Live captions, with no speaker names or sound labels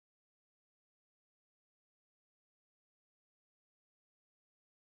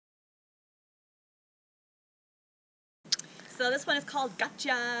So this one is called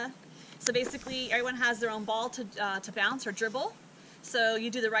Gotcha. So basically everyone has their own ball to bounce or dribble. So you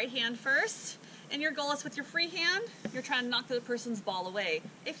do the right hand first, and your goal is with your free hand, you're trying to knock the person's ball away.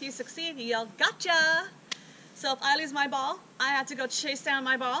 If you succeed, you yell, gotcha! So if I lose my ball, I have to go chase down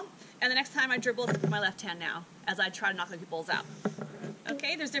my ball, and the next time I dribble, it's with my left hand now, as I try to knock the balls out.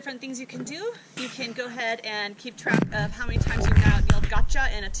 Okay, there's different things you can do. You can go ahead and keep track of how many times you've now yelled gotcha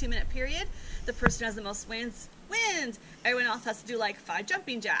in a 2-minute period. The person who has the most wins. Everyone else has to do like 5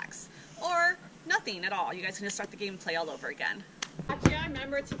 jumping jacks, or nothing at all. You guys can just start the game and play all over again. Gotcha,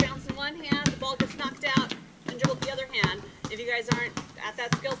 remember to bounce in one hand, the ball gets knocked out, and dribble with the other hand. If you guys aren't at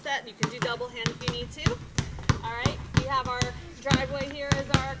that skill set, you can do double hand if you need to. Alright, we have our driveway here as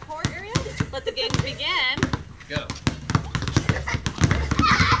our court area. Let the games begin. Go.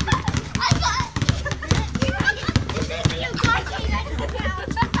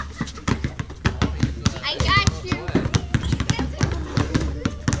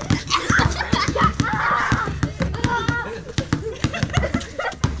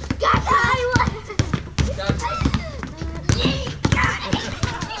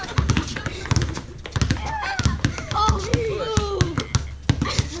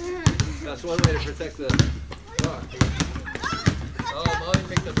 That's one way to protect the rock. Oh, Molly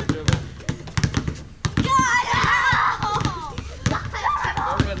picked up the dribble.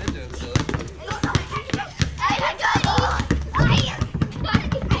 Don't run into him, so.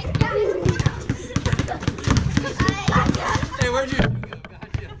 Hey, where'd you go?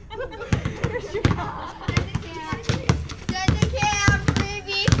 Gotcha. Where's your ball?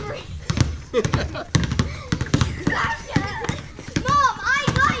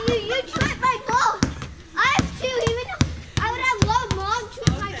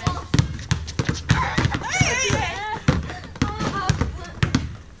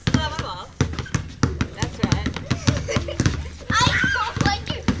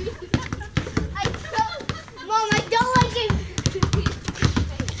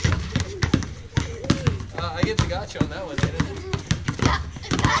 I get the gotcha on that one, didn't I?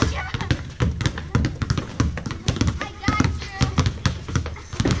 Gotcha! I got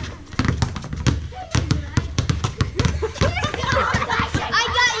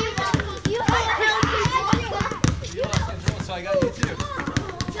you! I got you! You lost control, so I got you too.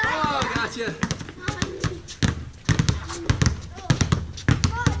 Oh, gotcha!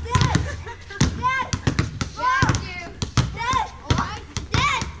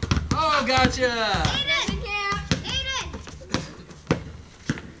 Oh, gotcha!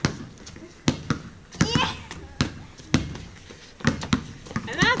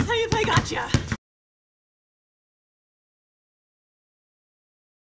 And that's how you play gotcha.